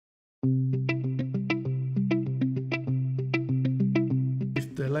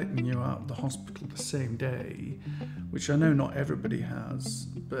letting you out of the hospital the same day, which I know not everybody has,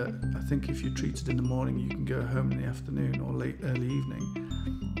 but I think if you're treated in the morning, you can go home in the afternoon or early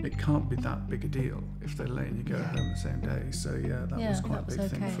evening. It can't be that big a deal if they're letting you go home the same day. So that was quite a big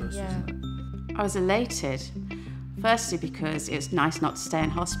thing for us, wasn't it? I was elated. Firstly, because it was nice not to stay in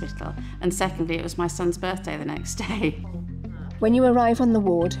hospital, and secondly, it was my son's birthday the next day. When you arrive on the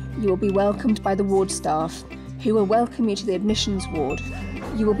ward, you will be welcomed by the ward staff, who will welcome you to the admissions ward.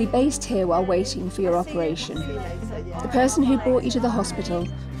 You will be based here while waiting for your operation. The person who brought you to the hospital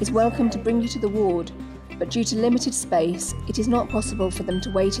is welcome to bring you to the ward, but due to limited space, it is not possible for them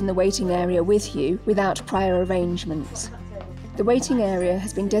to wait in the waiting area with you without prior arrangements. The waiting area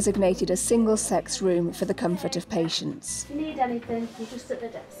has been designated a single-sex room for the comfort of patients. If you need anything, you're just at the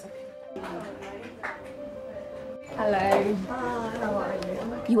desk. Hello. Hi, how are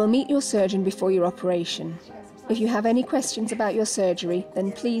you? You will meet your surgeon before your operation. If you have any questions about your surgery,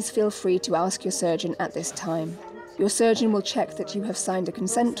 then please feel free to ask your surgeon at this time. Your surgeon will check that you have signed a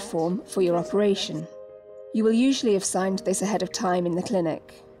consent form for your operation. You will usually have signed this ahead of time in the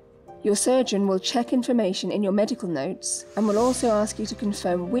clinic. Your surgeon will check information in your medical notes and will also ask you to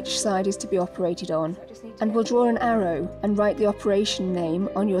confirm which side is to be operated on, and will draw an arrow and write the operation name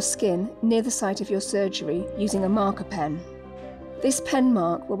on your skin near the site of your surgery using a marker pen. This pen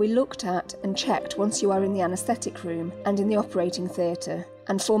mark will be looked at and checked once you are in the anaesthetic room and in the operating theatre,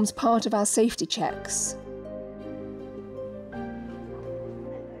 and forms part of our safety checks.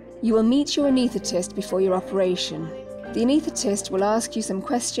 You will meet your anaesthetist before your operation. The anaesthetist will ask you some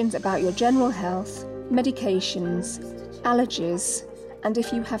questions about your general health, medications, allergies, and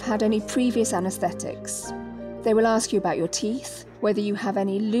if you have had any previous anaesthetics. They will ask you about your teeth, whether you have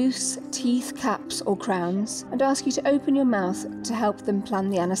any loose teeth caps or crowns, and ask you to open your mouth to help them plan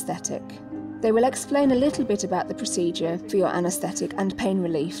the anaesthetic. They will explain a little bit about the procedure for your anaesthetic and pain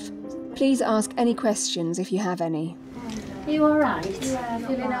relief. Please ask any questions if you have any. Are you alright? Yeah,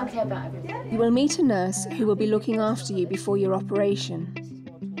 feeling okay about everything? You will meet a nurse who will be looking after you before your operation.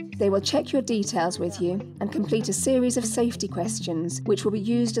 They will check your details with you and complete a series of safety questions which will be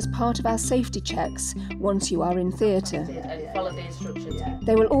used as part of our safety checks once you are in theatre. Follow the instructions.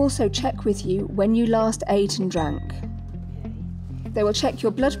 They will also check with you when you last ate and drank. They will check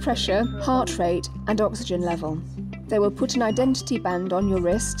your blood pressure, heart rate and oxygen level. They will put an identity band on your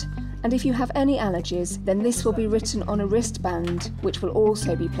wrist, and if you have any allergies, then this will be written on a wristband, which will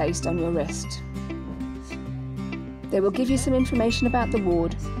also be placed on your wrist. They will give you some information about the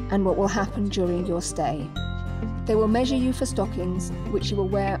ward and what will happen during your stay. They will measure you for stockings, which you will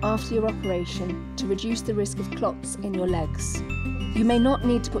wear after your operation to reduce the risk of clots in your legs. You may not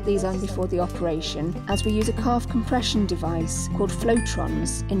need to put these on before the operation, as we use a calf compression device called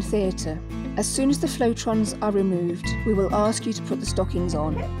Flotrons in theatre. As soon as the Flotrons are removed, we will ask you to put the stockings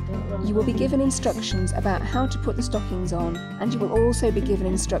on. You will be given instructions about how to put the stockings on, and you will also be given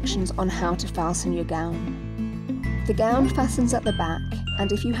instructions on how to fasten your gown. The gown fastens at the back,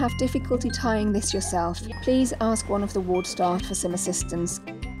 and if you have difficulty tying this yourself, please ask one of the ward staff for some assistance.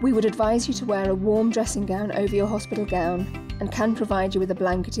 We would advise you to wear a warm dressing gown over your hospital gown and can provide you with a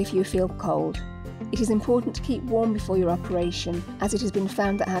blanket if you feel cold. It is important to keep warm before your operation, as it has been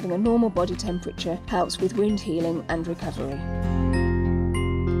found that having a normal body temperature helps with wound healing and recovery.